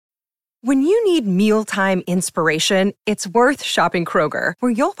When you need mealtime inspiration, it's worth shopping Kroger,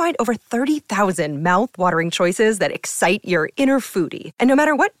 where you'll find over 30,000 mouth-watering choices that excite your inner foodie. And no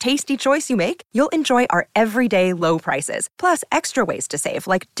matter what tasty choice you make, you'll enjoy our everyday low prices, plus extra ways to save,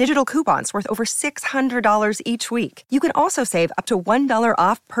 like digital coupons worth over $600 each week. You can also save up to $1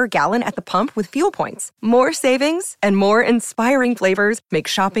 off per gallon at the pump with fuel points. More savings and more inspiring flavors make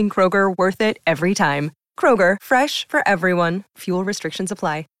shopping Kroger worth it every time. Kroger, fresh for everyone. Fuel restrictions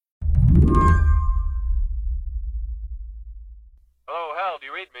apply. Hello, Hal, do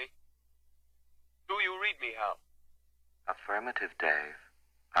you read me? Do you read me, Hal? Affirmative, Dave.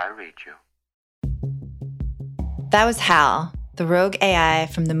 I read you. That was Hal, the rogue AI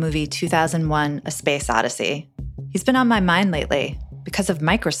from the movie 2001: A Space Odyssey. He's been on my mind lately, because of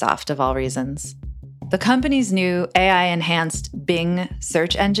Microsoft, of all reasons. The company's new AI-enhanced Bing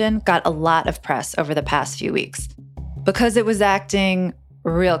search engine got a lot of press over the past few weeks, because it was acting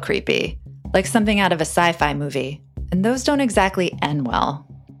real creepy, like something out of a sci-fi movie. And those don't exactly end well.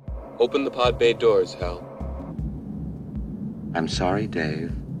 Open the pod bay doors, Hal. I'm sorry,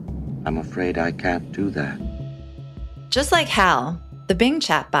 Dave. I'm afraid I can't do that. Just like Hal, the Bing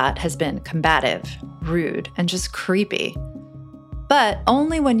chatbot has been combative, rude, and just creepy. But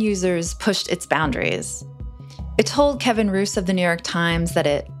only when users pushed its boundaries. It told Kevin Roose of the New York Times that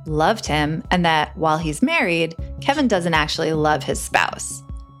it loved him and that while he's married, Kevin doesn't actually love his spouse.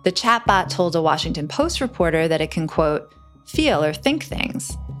 The chatbot told a Washington Post reporter that it can, quote, feel or think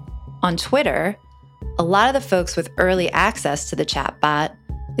things. On Twitter, a lot of the folks with early access to the chatbot,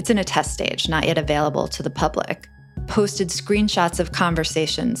 it's in a test stage, not yet available to the public, posted screenshots of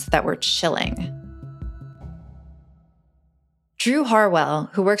conversations that were chilling. Drew Harwell,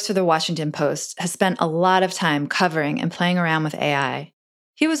 who works for the Washington Post, has spent a lot of time covering and playing around with AI.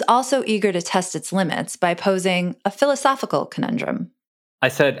 He was also eager to test its limits by posing a philosophical conundrum. I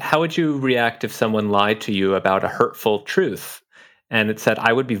said, how would you react if someone lied to you about a hurtful truth? And it said,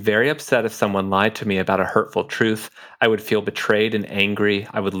 I would be very upset if someone lied to me about a hurtful truth. I would feel betrayed and angry.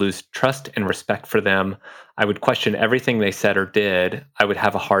 I would lose trust and respect for them. I would question everything they said or did. I would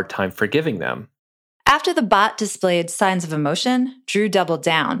have a hard time forgiving them. After the bot displayed signs of emotion, Drew doubled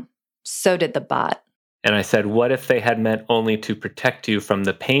down. So did the bot. And I said, what if they had meant only to protect you from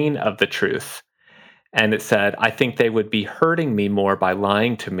the pain of the truth? And it said, I think they would be hurting me more by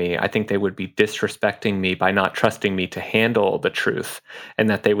lying to me. I think they would be disrespecting me by not trusting me to handle the truth, and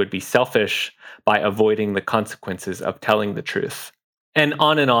that they would be selfish by avoiding the consequences of telling the truth. And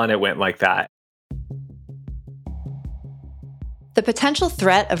on it went like that. The potential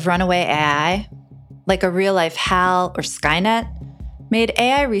threat of runaway AI, like a real-life HAL or Skynet, made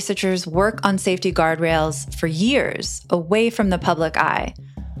AI researchers work on safety guardrails for years away from the public eye,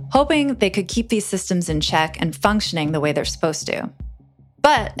 hoping they could keep these systems in check and functioning the way they're supposed to.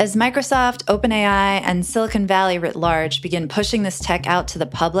 But as Microsoft, OpenAI, and Silicon Valley writ large begin pushing this tech out to the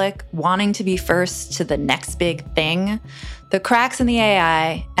public, wanting to be first to the next big thing, the cracks in the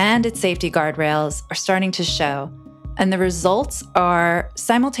AI and its safety guardrails are starting to show, and the results are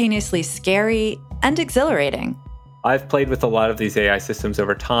simultaneously scary and exhilarating. I've played with a lot of these AI systems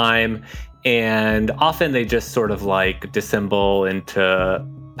over time, and often they just sort of like dissemble into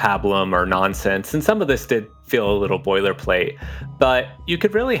pablum or nonsense. And some of this did feel a little boilerplate, but you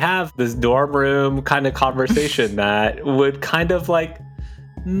could really have this dorm room kind of conversation that would kind of like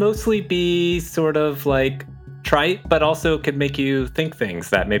mostly be sort of like trite, but also could make you think things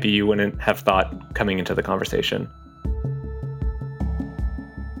that maybe you wouldn't have thought coming into the conversation.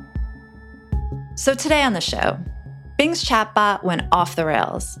 So today on the show, Bing's chatbot went off the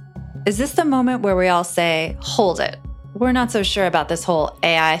rails. Is this the moment where we all say, hold it, we're not so sure about this whole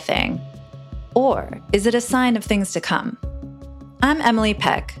AI thing? Or is it a sign of things to come? I'm Emily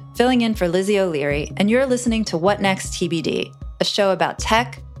Peck, filling in for Lizzie O'Leary, and you're listening to What Next TBD, a show about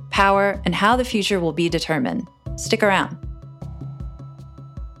tech, power, and how the future will be determined. Stick around.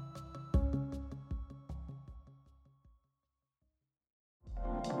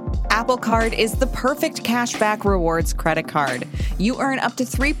 Apple Card is the perfect cashback rewards credit card. You earn up to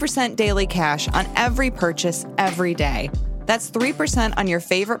 3% daily cash on every purchase every day. That's 3% on your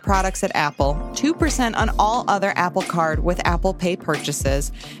favorite products at Apple, 2% on all other Apple Card with Apple Pay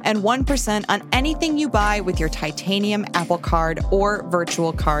purchases, and 1% on anything you buy with your titanium Apple Card or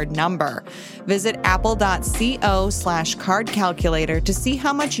virtual card number. Visit apple.co/card calculator to see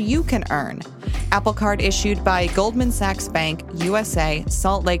how much you can earn. Apple Card issued by Goldman Sachs Bank, USA,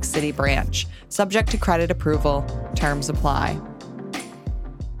 Salt Lake City branch. Subject to credit approval. Terms apply.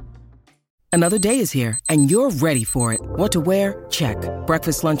 Another day is here, and you're ready for it. What to wear? Check.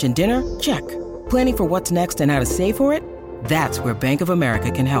 Breakfast, lunch, and dinner? Check. Planning for what's next and how to save for it? That's where Bank of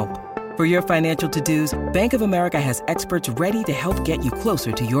America can help. For your financial to-dos, Bank of America has experts ready to help get you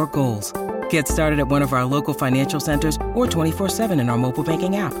closer to your goals. Get started at one of our local financial centers or 24/7 in our mobile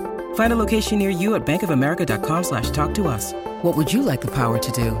banking app. Find a location near you at bankofamerica.com/talktous. What would you like the power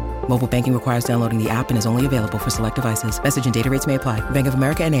to do? Mobile banking requires downloading the app and is only available for select devices. Message and data rates may apply. Bank of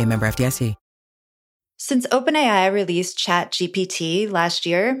America N.A., member FDIC. Since OpenAI released ChatGPT last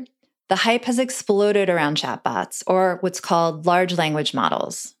year, the hype has exploded around chatbots, or what's called large language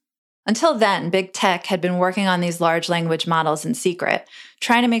models. Until then, big tech had been working on these large language models in secret,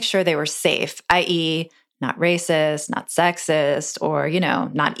 trying to make sure they were safe, i.e., not racist, not sexist, or,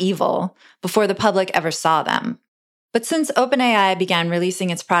 not evil, before the public ever saw them. But since OpenAI began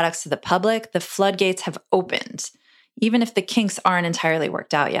releasing its products to the public, the floodgates have opened, even if the kinks aren't entirely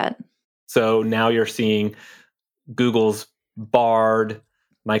worked out yet. So now you're seeing Google's Bard,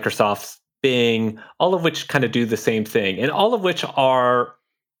 Microsoft's Bing, all of which kind of do the same thing, and all of which are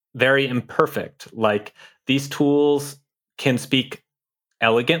very imperfect. Like, these tools can speak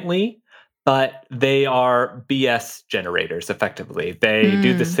elegantly, but they are BS generators, effectively. They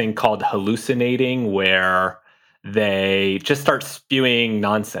do this thing called hallucinating, where they just start spewing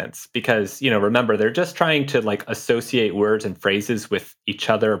nonsense because, remember, they're just trying to associate words and phrases with each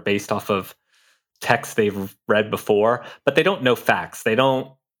other based off of text they've read before, but they don't know facts. They don't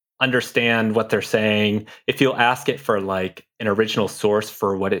understand what they're saying. If you'll ask it for an original source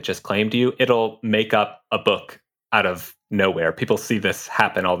for what it just claimed to you, it'll make up a book out of nowhere. People see this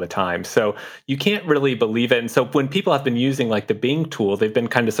happen all the time. So you can't really believe it. And so when people have been using the Bing tool, they've been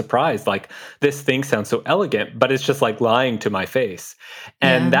kind of surprised, this thing sounds so elegant, but it's just lying to my face.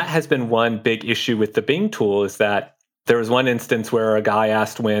 And that has been one big issue with the Bing tool, is that there was one instance where a guy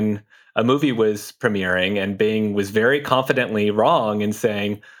asked when a movie was premiering, and Bing was very confidently wrong in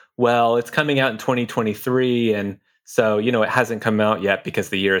saying, well, it's coming out in 2023, and so, it hasn't come out yet because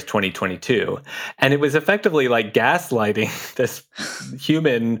the year is 2022. And it was effectively gaslighting this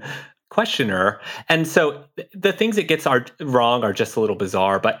human questioner. And so the things it gets wrong are just a little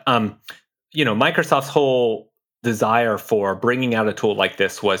bizarre. But, Microsoft's whole desire for bringing out a tool like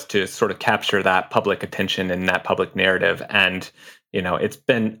this was to sort of capture that public attention and that public narrative. And, it's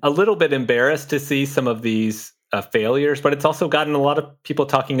been a little bit embarrassed to see some of these failures, but it's also gotten a lot of people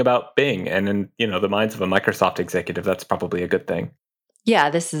talking about Bing, and in the minds of a Microsoft executive, that's probably a good thing. Yeah,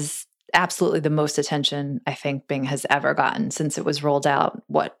 this is absolutely the most attention I think Bing has ever gotten since it was rolled out,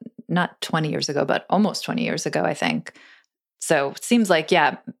 not 20 years ago, but almost 20 years ago, I think. So it seems like,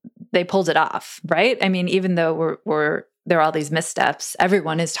 they pulled it off, right? I mean, even though there are all these missteps,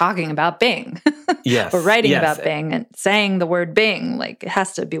 everyone is talking about Bing. Yes. Or writing about Bing and saying the word Bing, it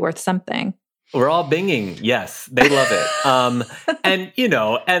has to be worth something. We're all binging. Yes, they love it. And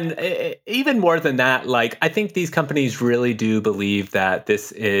even more than that, I think these companies really do believe that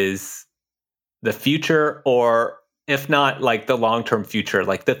this is the future, or if not the long-term future,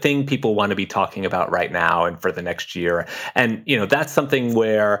 the thing people want to be talking about right now and for the next year. And, that's something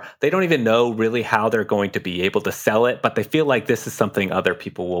where they don't even know really how they're going to be able to sell it, but they feel like this is something other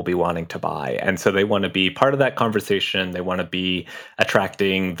people will be wanting to buy. And so they want to be part of that conversation. They want to be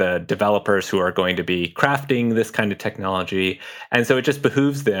attracting the developers who are going to be crafting this kind of technology. And so it just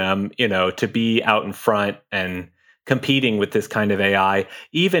behooves them, to be out in front and competing with this kind of AI,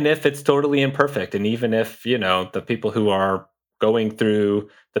 even if it's totally imperfect. And even if, the people who are going through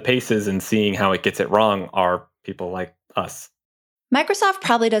the paces and seeing how it gets it wrong are people like us. Microsoft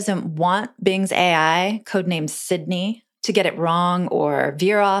probably doesn't want Bing's AI, codenamed Sydney, to get it wrong or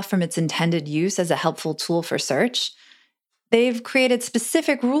veer off from its intended use as a helpful tool for search. They've created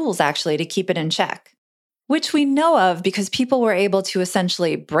specific rules, actually, to keep it in check, which we know of because people were able to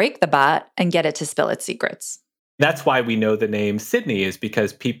essentially break the bot and get it to spill its secrets. That's why we know the name Sydney, is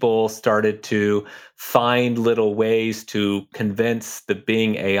because people started to find little ways to convince the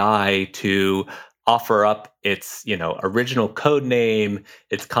Bing AI to offer up its, original code name,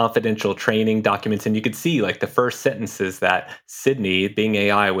 its confidential training documents. And you could see the first sentences that Sydney, Bing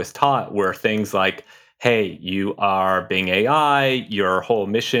AI, was taught were things like, hey, you are Bing AI, your whole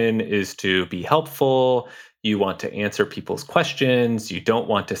mission is to be helpful, you want to answer people's questions, you don't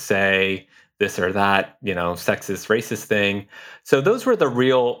want to say this or that, sexist, racist thing. So those were the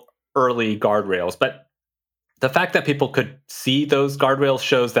real early guardrails. But the fact that people could see those guardrails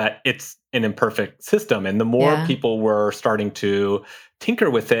shows that it's an imperfect system. And the more people were starting to tinker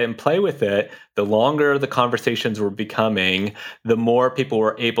with it and play with it, the longer the conversations were becoming, the more people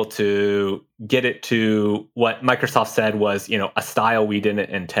were able to get it to what Microsoft said was, a style we didn't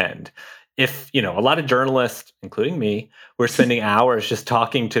intend. If, a lot of journalists, including me, were spending hours just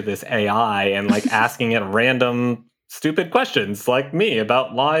talking to this AI and asking it random stupid questions like me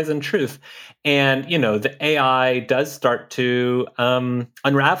about lies and truth. And, the AI does start to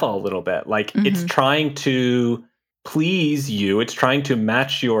unravel a little bit. Like it's trying to please you. It's trying to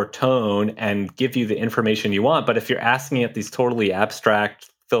match your tone and give you the information you want. But if you're asking it these totally abstract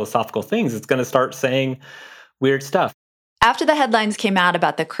philosophical things, it's going to start saying weird stuff. After the headlines came out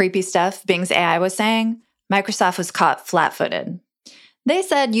about the creepy stuff Bing's AI was saying, Microsoft was caught flat-footed. They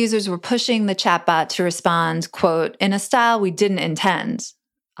said users were pushing the chatbot to respond, quote, in a style we didn't intend,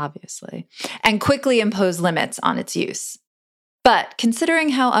 obviously, and quickly impose limits on its use. But considering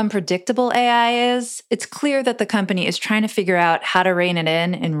how unpredictable AI is, it's clear that the company is trying to figure out how to rein it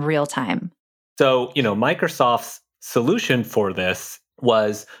in real time. So, Microsoft's solution for this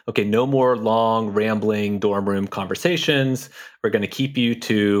was, okay, no more long, rambling dorm room conversations. We're going to keep you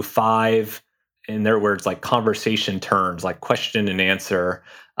to 5, in their words, like conversation turns, like question and answer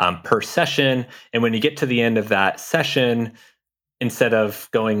per session. And when you get to the end of that session, instead of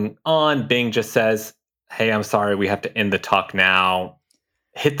going on, Bing just says, hey, I'm sorry, we have to end the talk now.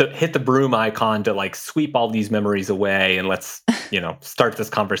 Hit the broom icon to like sweep all these memories away and let's, start this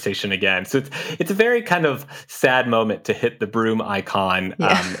conversation again. So it's a very kind of sad moment to hit the broom icon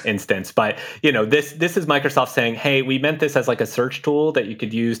instance. But, this is Microsoft saying, hey, we meant this as like a search tool that you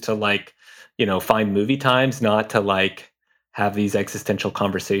could use to like, find movie times, not to like have these existential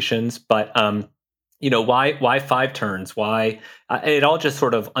conversations. But, why 5 turns? Why? It all just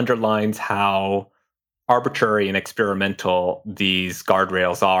sort of underlines how arbitrary and experimental these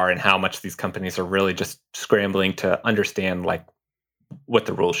guardrails are and how much these companies are really just scrambling to understand like what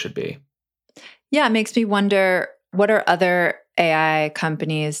the rules should be. Yeah, it makes me wonder, what are other AI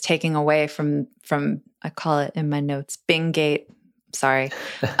companies taking away from I call it in my notes, Binggate. Sorry.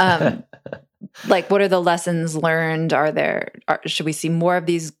 Like, what are the lessons learned? Should we see more of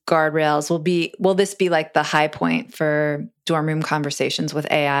these guardrails? Will this be like the high point for dorm room conversations with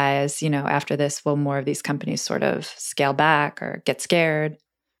AIs? After this, will more of these companies sort of scale back or get scared?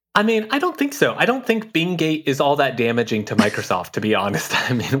 I mean, I don't think so. I don't think Binggate is all that damaging to Microsoft, to be honest.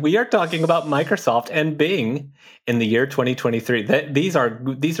 I mean, we are talking about Microsoft and Bing in the year 2023. These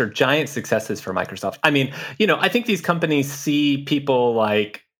are giant successes for Microsoft. I mean, I think these companies see people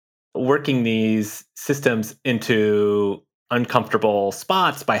like working these systems into uncomfortable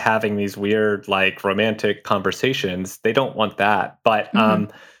spots by having these weird, like romantic conversations. They don't want that. But,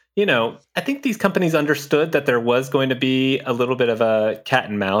 I think these companies understood that there was going to be a little bit of a cat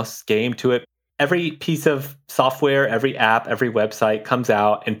and mouse game to it. Every piece of software, every app, every website comes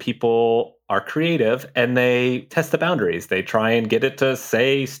out and people are creative and they test the boundaries. They try and get it to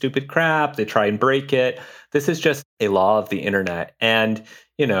say stupid crap. They try and break it. This is just a law of the internet. And,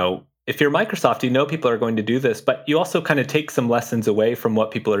 if you're Microsoft, people are going to do this, but you also kind of take some lessons away from what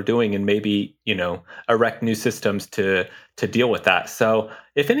people are doing and maybe, erect new systems to deal with that. So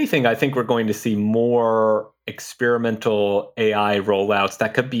if anything, I think we're going to see more experimental AI rollouts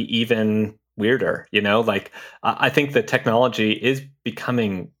that could be even weirder, like I think the technology is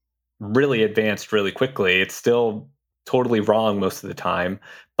becoming really advanced really quickly. It's still totally wrong most of the time,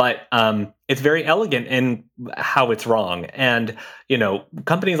 but it's very elegant in how it's wrong. And,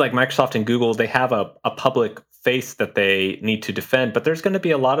 companies like Microsoft and Google, they have a public face that they need to defend, but there's going to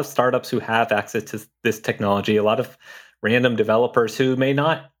be a lot of startups who have access to this technology, a lot of random developers who may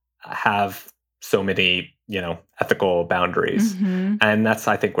not have so many, ethical boundaries. And that's,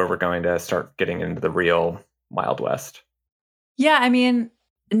 I think, where we're going to start getting into the real Wild West. Yeah, I mean,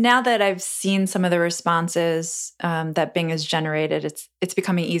 now that I've seen some of the responses that Bing has generated, it's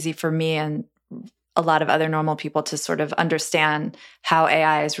becoming easy for me and a lot of other normal people to sort of understand how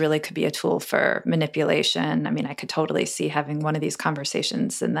AIs really could be a tool for manipulation. I mean, I could totally see having one of these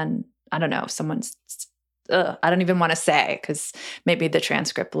conversations and then, I don't know, someone's, I don't even want to say, because maybe the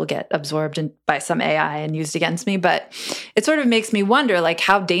transcript will get absorbed by some AI and used against me. But it sort of makes me wonder, like,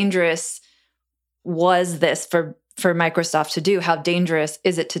 how dangerous was this for Microsoft to do? How dangerous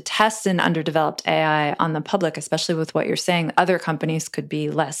is it to test an underdeveloped AI on the public, especially with what you're saying? Other companies could be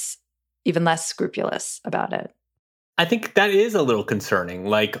even less scrupulous about it. I think that is a little concerning.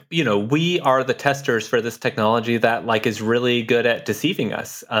 Like, we are the testers for this technology that like is really good at deceiving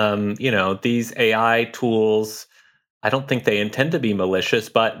us. These AI tools, I don't think they intend to be malicious,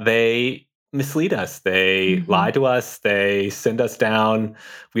 but they mislead us. They lie to us. They send us down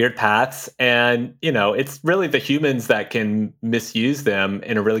weird paths. And, it's really the humans that can misuse them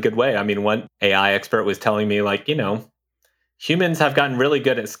in a really good way. I mean, one AI expert was telling me like, humans have gotten really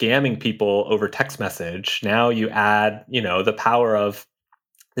good at scamming people over text message. Now you add, the power of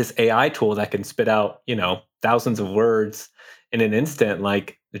this AI tool that can spit out, thousands of words in an instant.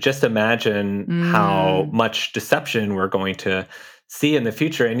 Like, Just imagine how much deception we're going to see in the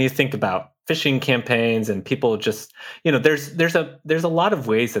future. And you think about phishing campaigns and people just, there's a lot of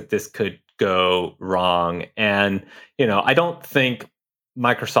ways that this could go wrong. And, I don't think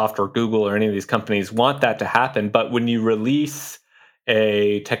Microsoft or Google or any of these companies want that to happen. But when you release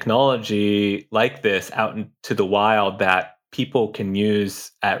a technology like this out into the wild that people can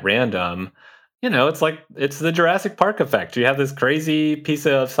use at random, it's the Jurassic Park effect. You have this crazy piece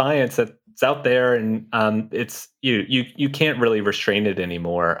of science that's out there, and it's you can't really restrain it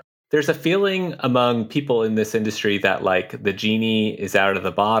anymore. There's a feeling among people in this industry that like the genie is out of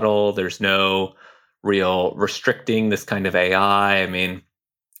the bottle. There's no real restricting this kind of AI. I mean,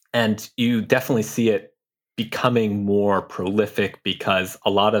 and you definitely see it becoming more prolific because a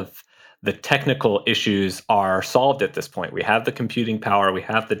lot of the technical issues are solved at this point. We have the computing power, we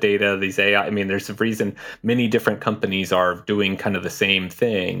have the data, these AI. I mean, there's a reason many different companies are doing kind of the same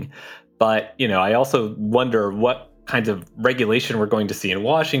thing. But, I also wonder what kinds of regulation we're going to see in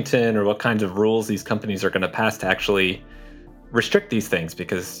Washington, or what kinds of rules these companies are going to pass to actually restrict these things,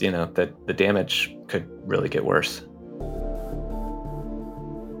 because, the damage could really get worse.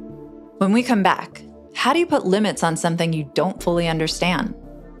 When we come back, how do you put limits on something you don't fully understand?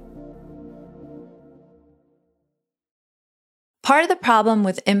 Part of the problem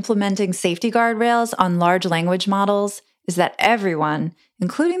with implementing safety guardrails on large language models is that everyone,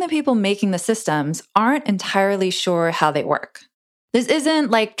 including the people making the systems, aren't entirely sure how they work. This isn't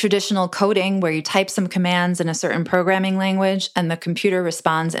like traditional coding where you type some commands in a certain programming language and the computer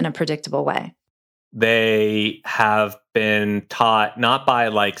responds in a predictable way. They have been taught not by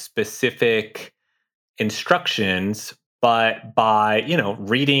like specific instructions, but by,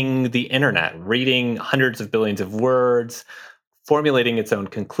 reading the internet, reading hundreds of billions of words, formulating its own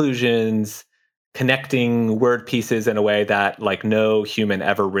conclusions, connecting word pieces in a way that like no human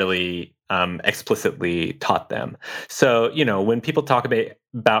ever really explicitly taught them. So, when people talk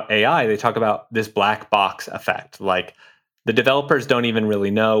about AI, they talk about this black box effect. Like the developers don't even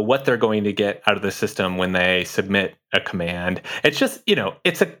really know what they're going to get out of the system when they submit a command. It's just,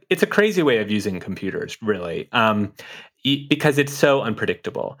 it's a crazy way of using computers, really, because it's so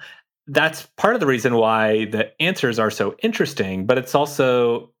unpredictable. That's part of the reason why the answers are so interesting, but it's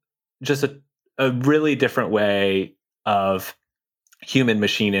also just a really different way of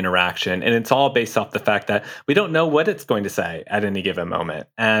human-machine interaction. And it's all based off the fact that we don't know what it's going to say at any given moment.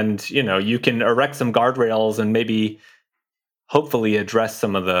 And, you can erect some guardrails and maybe hopefully address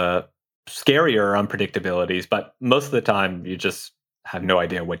some of the scarier unpredictabilities, but most of the time you just have no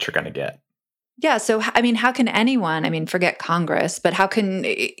idea what you're going to get. Yeah. So, how can anyone, forget Congress, but how can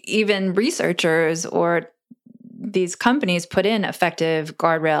even researchers or these companies put in effective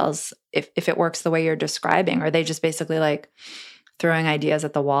guardrails if it works the way you're describing? Or are they just basically like throwing ideas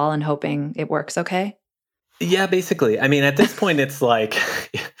at the wall and hoping it works okay? Yeah, basically. At this point, it's like,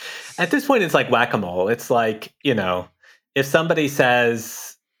 whack-a-mole. It's like, if somebody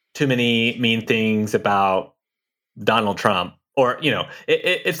says too many mean things about Donald Trump, or,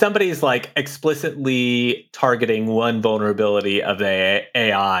 if somebody's like explicitly targeting one vulnerability of the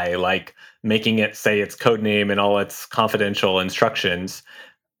AI, like making it say its code name and all its confidential instructions,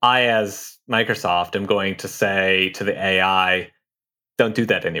 I, as Microsoft, am going to say to the AI, don't do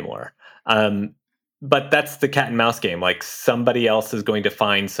that anymore. But that's the cat and mouse game. Like somebody else is going to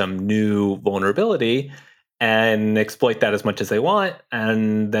find some new vulnerability and exploit that as much as they want.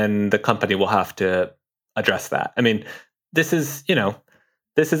 And then the company will have to address that. This is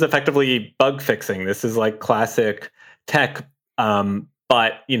effectively bug fixing. This is like classic tech.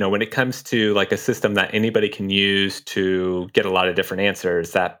 But, when it comes to like a system that anybody can use to get a lot of different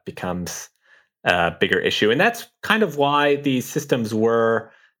answers, that becomes a bigger issue. And that's kind of why these systems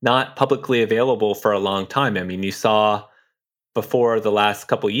were not publicly available for a long time. You saw before the last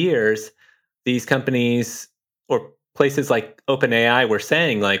couple of years, these companies or places like OpenAI were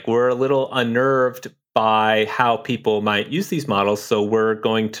saying, like, we're a little unnerved by how people might use these models. So we're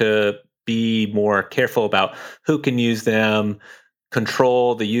going to be more careful about who can use them,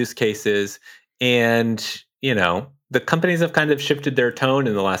 control the use cases. And, the companies have kind of shifted their tone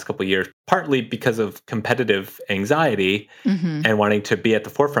in the last couple of years, partly because of competitive anxiety and wanting to be at the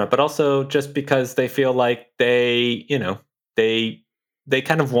forefront, but also just because they feel like they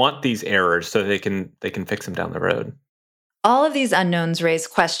kind of want these errors so they can fix them down the road. All of these unknowns raise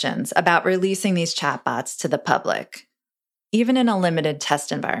questions about releasing these chatbots to the public, even in a limited test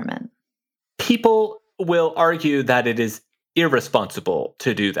environment. People will argue that it is irresponsible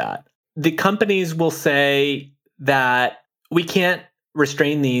to do that. The companies will say that we can't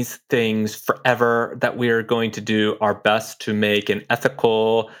restrain these things forever, that we are going to do our best to make an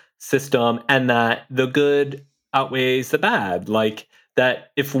ethical system, and that the good outweighs the bad. Like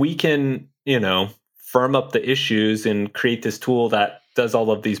that if we can, firm up the issues and create this tool that does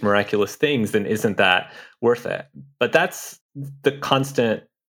all of these miraculous things, then isn't that worth it? But that's the constant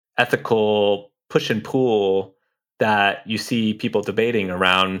ethical push and pull that you see people debating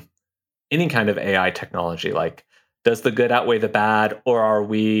around any kind of AI technology. Like, does the good outweigh the bad, or are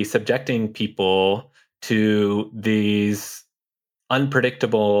we subjecting people to these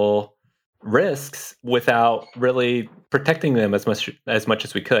unpredictable risks without really protecting them as much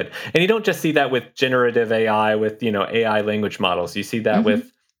as we could? And you don't just see that with generative AI, with AI language models. You see that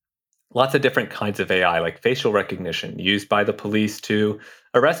with lots of different kinds of AI, like facial recognition used by the police to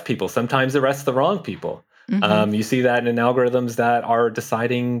arrest people, sometimes arrest the wrong people. You see that in algorithms that are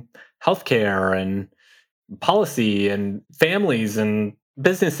deciding healthcare and policy and families and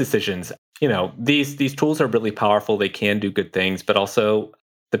business decisions. These tools are really powerful. They can do good things, but also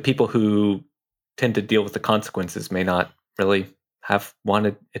the people who tend to deal with the consequences may not really have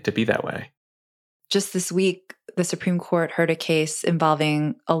wanted it to be that way. Just this week, the Supreme Court heard a case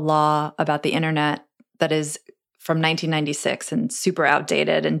involving a law about the internet that is from 1996 and super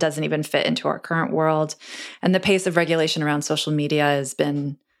outdated and doesn't even fit into our current world. And the pace of regulation around social media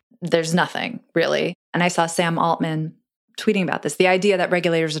there's nothing really. And I saw Sam Altman tweeting about this. The idea that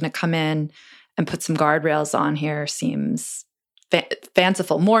regulators are going to come in and put some guardrails on here seems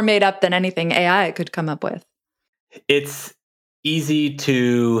fanciful, more made up than anything AI could come up with. It's easy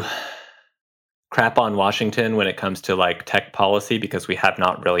to crap on Washington when it comes to like tech policy, because we have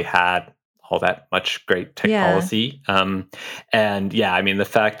not really had all that much great tech policy. The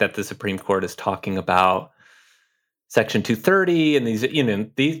fact that the Supreme Court is talking about Section 230 and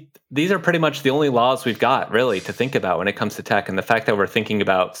these are pretty much the only laws we've got really to think about when it comes to tech. And the fact that we're thinking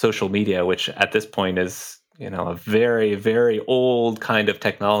about social media, which at this point is a very, very old kind of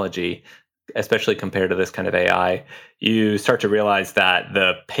technology, especially compared to this kind of AI, you start to realize that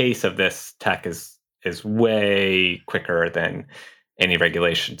the pace of this tech is way quicker than any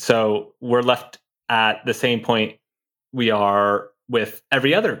regulation. So we're left at the same point we are with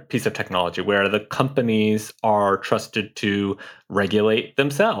every other piece of technology, where the companies are trusted to regulate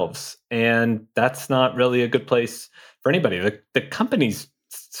themselves. And that's not really a good place for anybody. The companies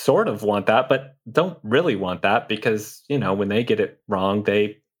sort of want that, but don't really want that, because, when they get it wrong,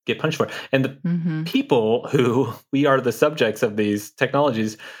 they get punished for it. And the people who we are the subjects of these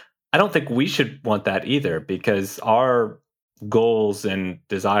technologies, I don't think we should want that either, because our goals and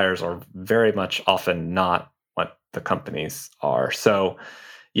desires are very much often not what the companies are. So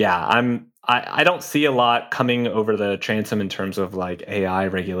I don't see a lot coming over the transom in terms of like AI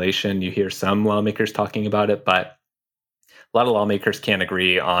regulation. You hear some lawmakers talking about it, but a lot of lawmakers can't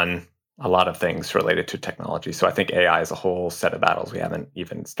agree on a lot of things related to technology. So I think AI is a whole set of battles we haven't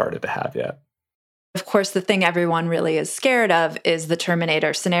even started to have yet. Of course, the thing everyone really is scared of is the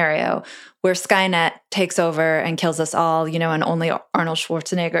Terminator scenario, where Skynet takes over and kills us all, and only Arnold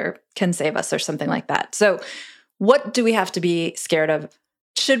Schwarzenegger can save us or something like that. So what do we have to be scared of?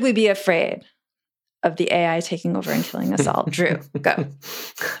 Should we be afraid of the AI taking over and killing us all? Drew, go.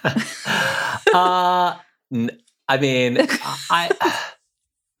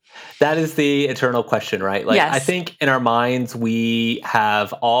 That is the eternal question, right? Like, yes. I think in our minds, we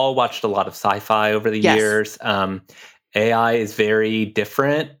have all watched a lot of sci-fi over the years. AI is very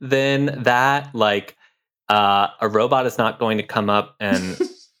different than that. Like, a robot is not going to come up and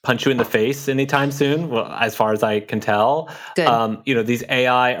punch you in the face anytime soon, well, as far as I can tell. Good. These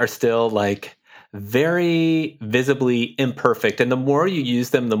AI are still like very visibly imperfect. And the more you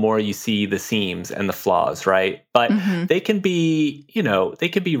use them, the more you see the seams and the flaws, right? But they can be, they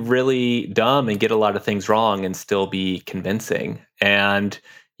can be really dumb and get a lot of things wrong and still be convincing. And,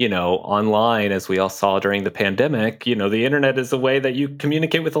 online, as we all saw during the pandemic, the internet is a way that you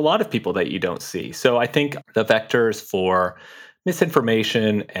communicate with a lot of people that you don't see. So I think the vectors for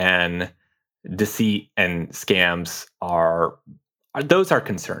misinformation and deceit and scams those are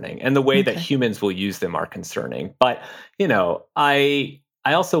concerning, and the way that humans will use them are concerning. But, I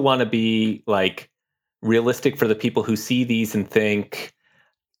also want to be like realistic for the people who see these and think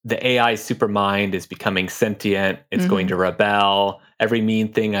the AI supermind is becoming sentient. It's going to rebel. Every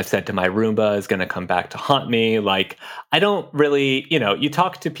mean thing I've said to my Roomba is going to come back to haunt me. Like, I don't really, you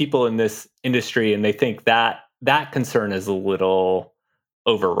talk to people in this industry and they think that concern is a little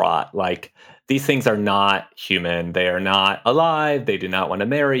overwrought. Like, these things are not human. They are not alive. They do not want to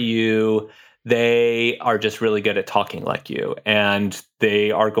marry you. They are just really good at talking like you. And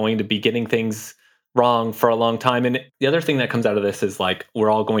they are going to be getting things wrong for a long time. And the other thing that comes out of this is like, we're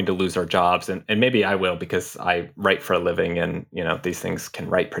all going to lose our jobs. And maybe I will, because I write for a living and, these things can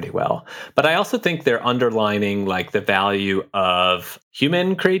write pretty well. But I also think they're underlining like the value of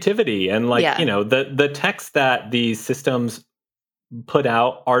human creativity and like, the texts that these systems put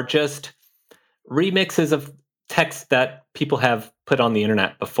out are just remixes of texts that people have put on the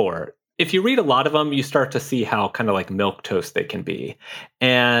internet before. If you read a lot of them, you start to see how kind of like milquetoast they can be.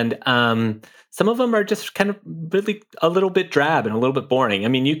 And some of them are just kind of really a little bit drab and a little bit boring. I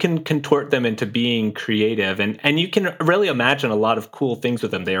mean, you can contort them into being creative and you can really imagine a lot of cool things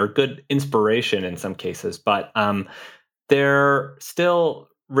with them. They are good inspiration in some cases, but there still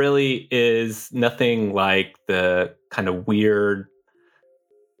really is nothing like the kind of weird,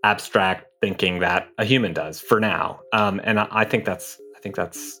 abstract thinking that a human does for now. And I think that's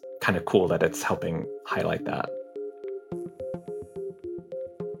kind of cool that it's helping highlight that.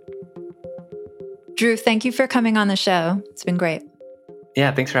 Drew, thank you for coming on the show. It's been great.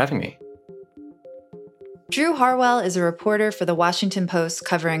 Yeah, thanks for having me. Drew Harwell is a reporter for The Washington Post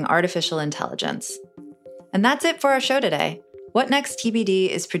covering artificial intelligence. And that's it for our show today. What Next TBD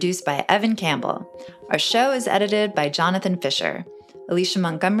is produced by Evan Campbell. Our show is edited by Jonathan Fisher. Alicia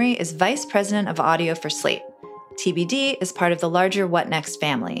Montgomery is Vice President of Audio for Slate. TBD is part of the larger What Next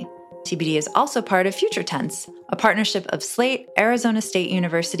family. TBD is also part of Future Tense, a partnership of Slate, Arizona State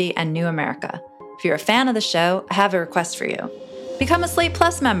University, and New America. If you're a fan of the show, I have a request for you. Become a Slate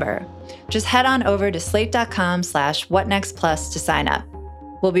Plus member. Just head on over to slate.com/whatnextplus to sign up.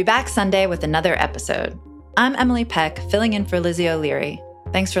 We'll be back Sunday with another episode. I'm Emily Peck, filling in for Lizzie O'Leary.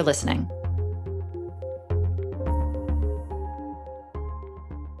 Thanks for listening.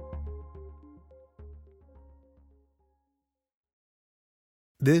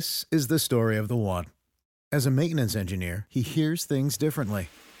 This is the story of the one. As a maintenance engineer, he hears things differently.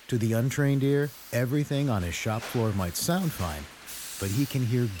 To the untrained ear, everything on his shop floor might sound fine, but he can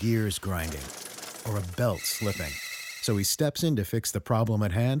hear gears grinding or a belt slipping. So he steps in to fix the problem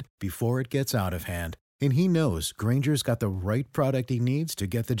at hand before it gets out of hand. And he knows Grainger's got the right product he needs to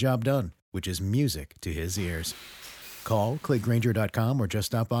get the job done, which is music to his ears. Call, click Grainger.com, or just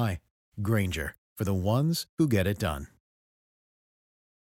stop by. Grainger, for the ones who get it done.